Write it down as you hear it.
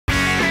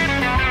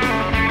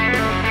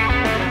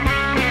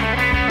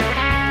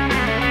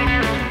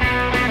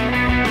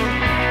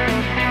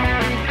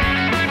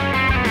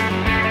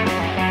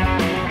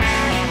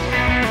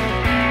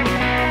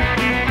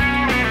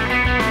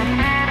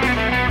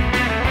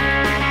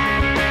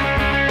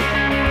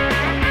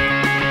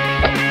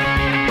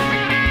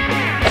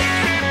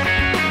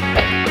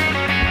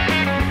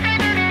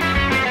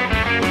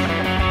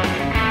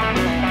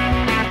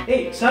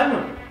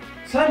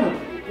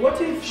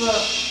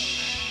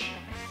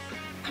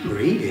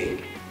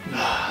Reading?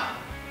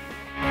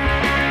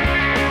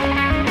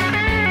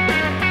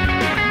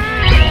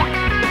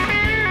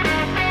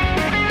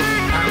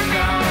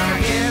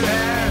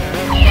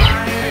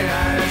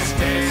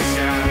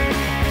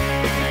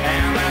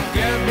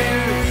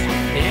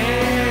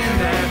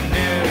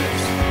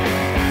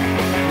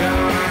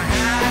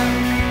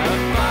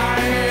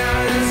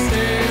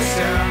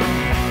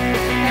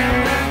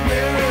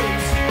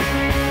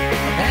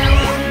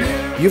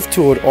 You've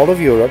toured all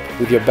of Europe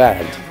with your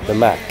band, the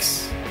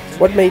Max.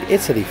 What made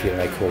Italy feel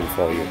like home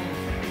for you?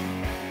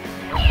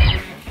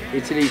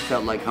 Italy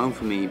felt like home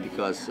for me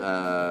because,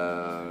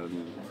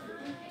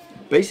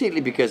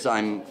 basically because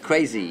I'm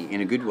crazy in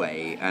a good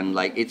way, and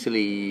like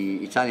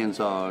Italians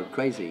are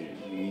crazy.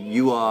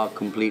 You are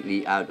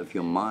completely out of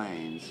your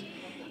minds,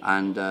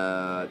 and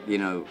you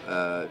know,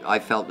 I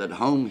felt at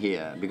home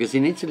here because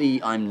in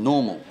Italy I'm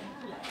normal.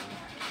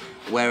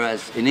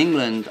 Whereas in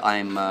England,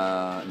 I'm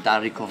da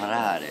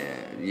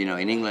ricoverare. You know,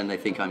 in England, I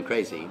think I'm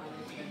crazy.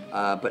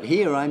 But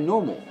here, I'm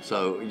normal.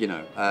 So, you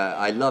know,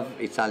 I love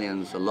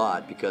Italians a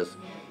lot because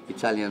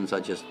Italians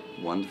are just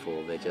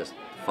wonderful. They're just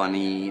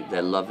funny,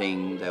 they're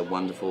loving, they're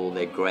wonderful,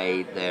 they're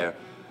great, they're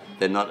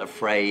not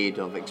afraid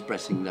of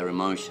expressing their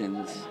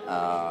emotions.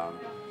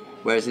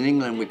 Whereas in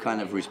England, we're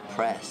kind of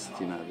repressed,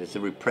 you know, there's a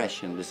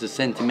repression, there's a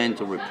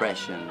sentimental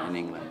repression in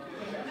England.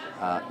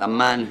 A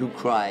man who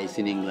cries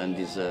in England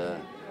is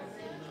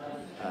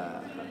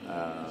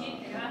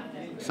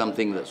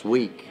something that's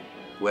weak,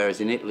 whereas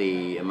in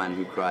Italy, a man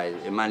who cries,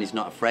 a man is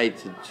not afraid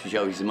to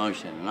show his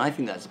emotion, and I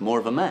think that's more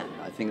of a man.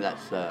 I think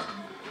that's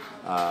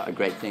a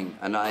great thing,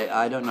 and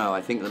I don't know.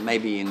 I think that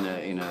maybe in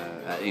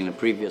a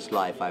previous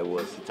life I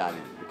was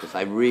Italian because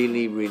I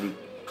really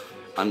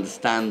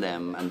understand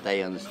them and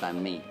they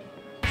understand me.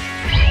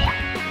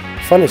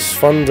 Fun is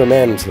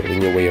fundamental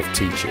in your way of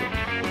teaching.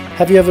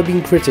 Have you ever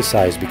been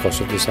criticized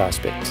because of this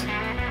aspect?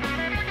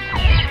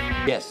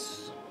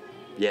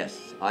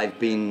 Yes, I've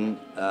been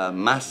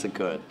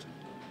massacred,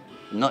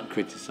 not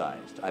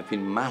criticized. I've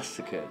been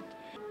massacred.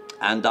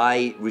 And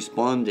I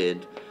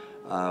responded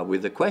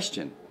with a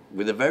question,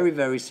 with a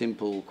very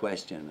simple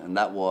question. And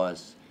that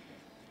was,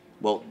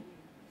 well,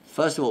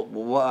 first of all,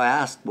 what I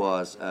asked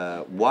was,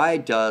 why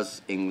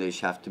does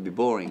English have to be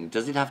boring?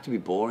 Does it have to be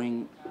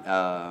boring?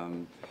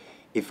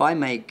 If I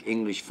make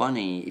English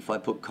funny, if I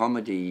put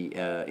comedy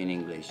in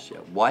English,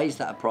 why is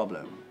that a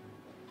problem?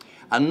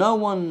 And no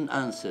one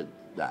answered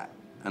that.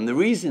 And the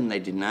reason they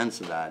didn't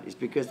answer that is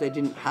because they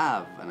didn't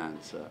have an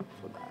answer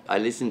for that. I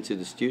listened to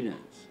the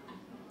students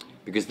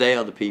because they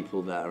are the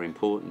people that are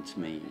important to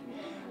me.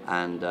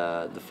 And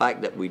the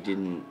fact that we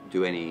didn't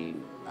do any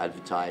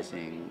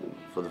advertising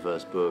for the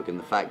first book and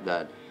the fact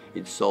that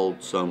it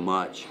sold so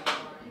much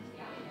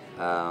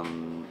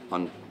on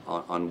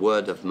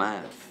word of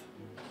mouth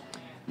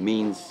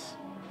means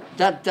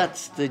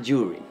that's the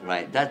jury,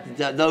 right?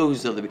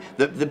 Those are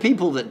the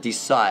people that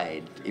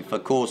decide if a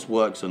course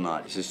works or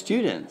not. It's the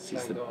students.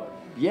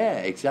 Yeah,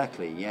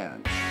 exactly, yeah.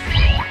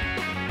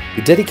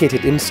 You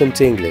dedicated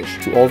Instant English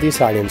to all the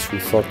Italians who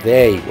thought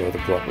they were the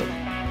problem.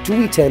 Do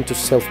we tend to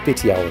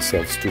self-pity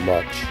ourselves too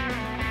much?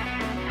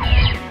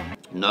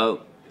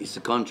 No, it's the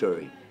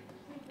contrary.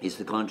 It's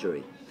the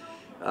contrary.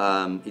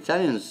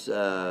 Italians,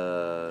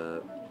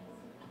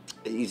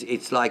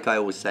 it's like I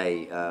always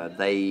say,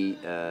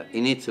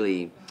 in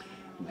Italy,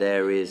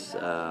 there is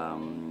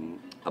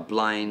a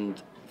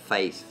blind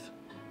faith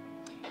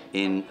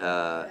in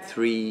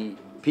three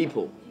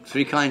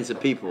kinds of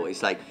people.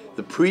 It's like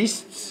the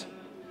priests,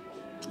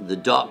 the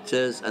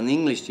doctors, and the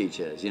English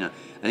teachers. You know,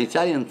 an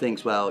Italian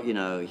thinks, well, you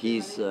know,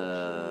 he's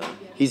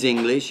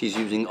English, he's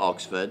using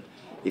Oxford.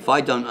 If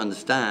I don't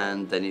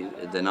understand,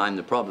 then I'm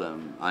the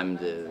problem. I'm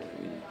the,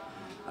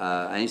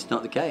 and it's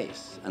not the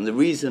case. And the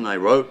reason I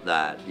wrote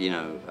that, you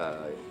know,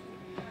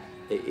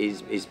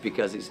 is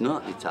because it's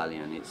not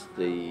Italian. It's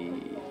the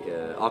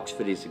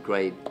Oxford is a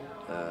great,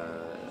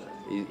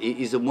 it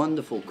is a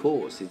wonderful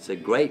course. It's a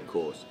great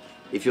course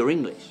if you're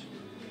English,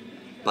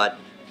 but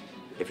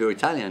if you're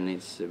Italian,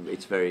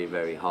 it's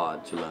very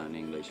hard to learn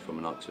English from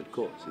an Oxford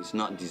course. It's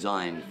not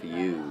designed for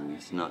you.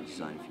 It's not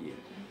designed for you,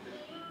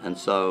 and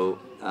so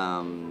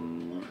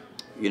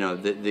you know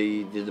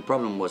the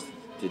problem was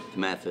the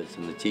methods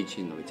and the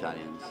teaching of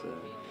Italians,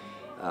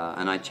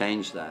 and I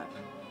changed that.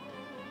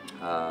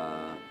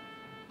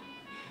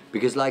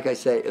 Because, like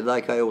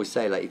I always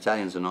say, like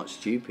Italians are not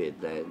stupid.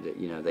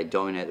 You know, they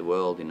dominate the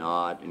world in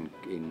art,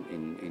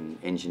 in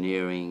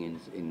engineering,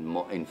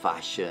 in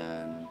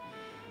fashion.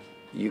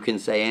 You can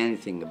say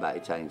anything about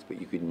Italians, but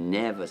you could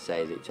never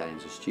say that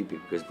Italians are stupid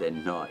because they're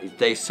not.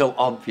 They so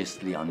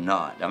obviously are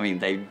not. I mean,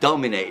 they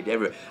dominate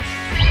everywhere.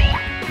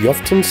 You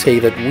often say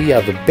that we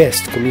are the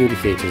best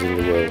communicators in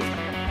the world.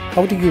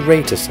 How do you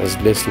rate us as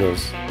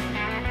listeners?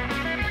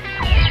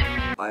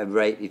 I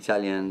rate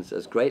Italians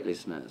as great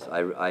listeners.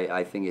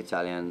 I think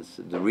Italians,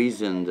 the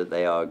reason that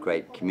they are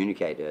great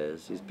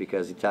communicators is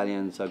because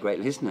Italians are great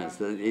listeners.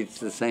 It's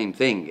the same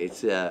thing.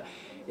 It's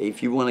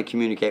if you want to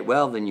communicate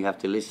well, then you have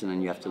to listen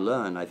and you have to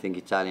learn. I think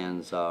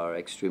Italians are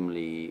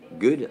extremely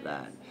good at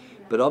that.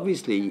 But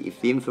obviously, if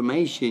the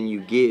information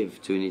you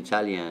give to an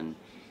Italian,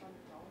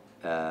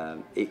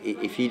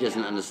 if he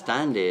doesn't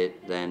understand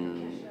it,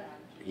 then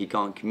he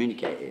can't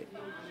communicate it.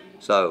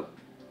 So,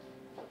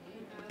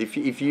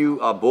 if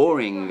you are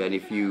boring and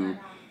if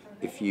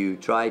you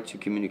try to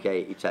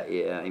communicate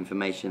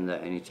information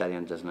that an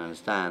Italian doesn't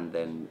understand,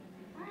 then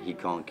he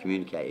can't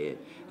communicate it,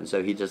 and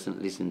so he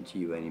doesn't listen to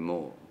you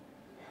anymore.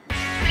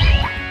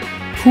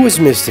 Who is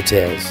Mr.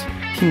 Tels?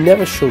 He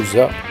never shows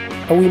up.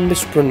 Are we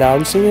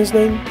mispronouncing his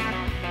name?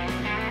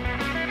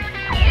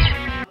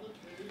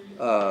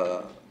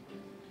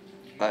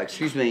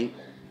 Excuse me,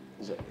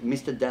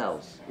 Mr.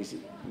 Tels. Is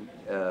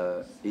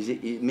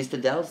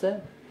Mr. Tels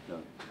there?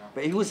 No.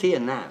 But he was here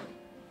now.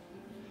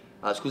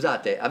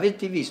 Scusate,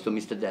 avete visto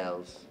Mr.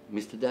 Tels?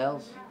 Mr.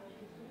 Tels?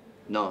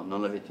 No,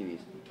 non l'avete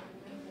visto.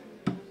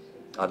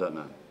 I don't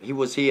know. He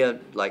was here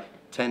like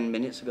 10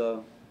 minutes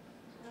ago.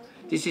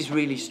 This is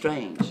really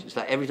strange. It's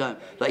like every time,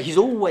 like he's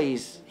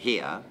always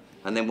here,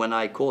 and then when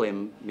I call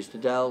him, Mr.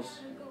 Tels,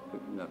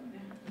 no.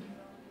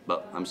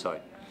 But I'm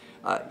sorry.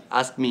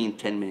 Ask me in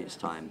 10 minutes'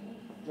 time.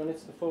 When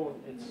it's the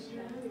phone, it's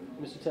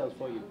Mr. Tels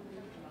for you.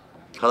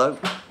 Hello?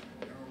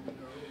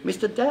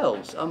 Mr.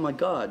 Tels, oh my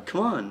God,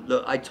 come on.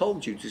 Look, I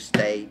told you to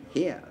stay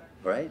here,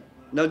 all right?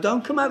 No,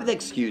 don't come out with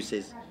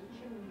excuses.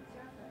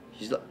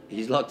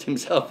 He's locked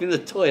himself in the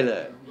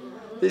toilet.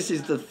 This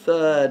is the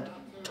 3rd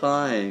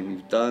time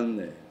you've done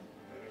this.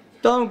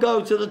 Don't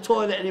go to the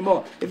toilet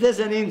anymore. If there's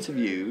an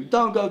interview,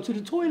 don't go to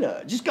the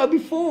toilet. Just go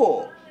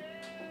before.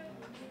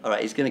 All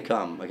right, he's gonna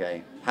come,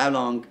 okay. How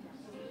long?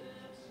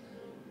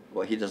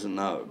 Well, he doesn't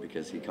know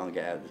because he can't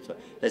get out of the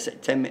toilet. Let's say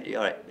 10 minutes.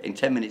 All right, in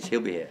 10 minutes he'll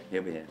be here.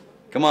 He'll be here.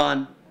 Come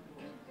on,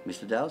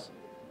 Mr. Tels.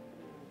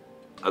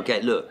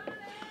 Okay, look.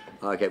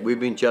 Okay, we've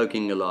been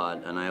joking a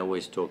lot, and I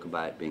always talk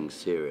about being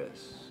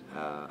serious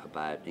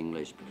about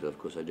English because, of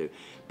course, I do.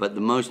 But the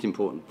most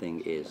important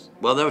thing is,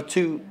 well, there are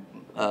two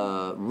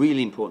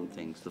really important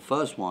things. The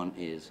first one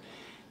is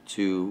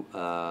to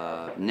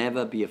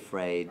never be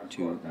afraid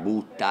to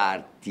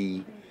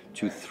buttarti,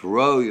 to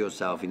throw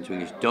yourself into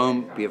English.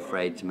 Don't be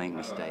afraid to make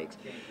mistakes.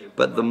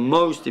 But the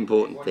most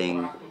important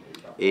thing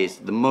is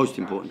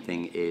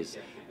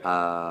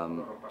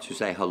to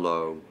say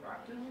hello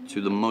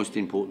to the most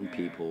important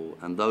people,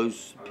 and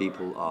those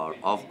people are,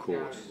 of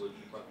course,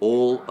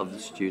 all of the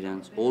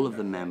students, all of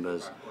the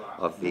members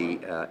of the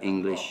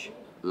English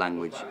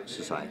Language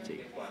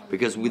Society.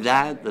 Because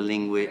without the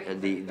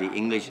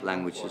English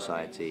Language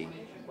Society,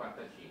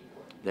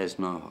 there's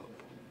no hope.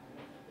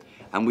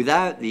 And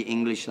without the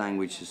English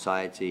Language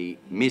Society,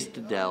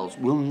 Mr. Tels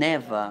will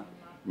never,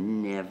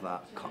 never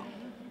come.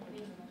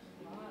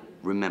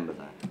 Remember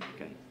that,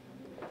 okay?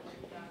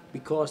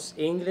 Because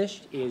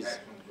English is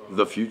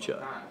the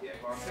future.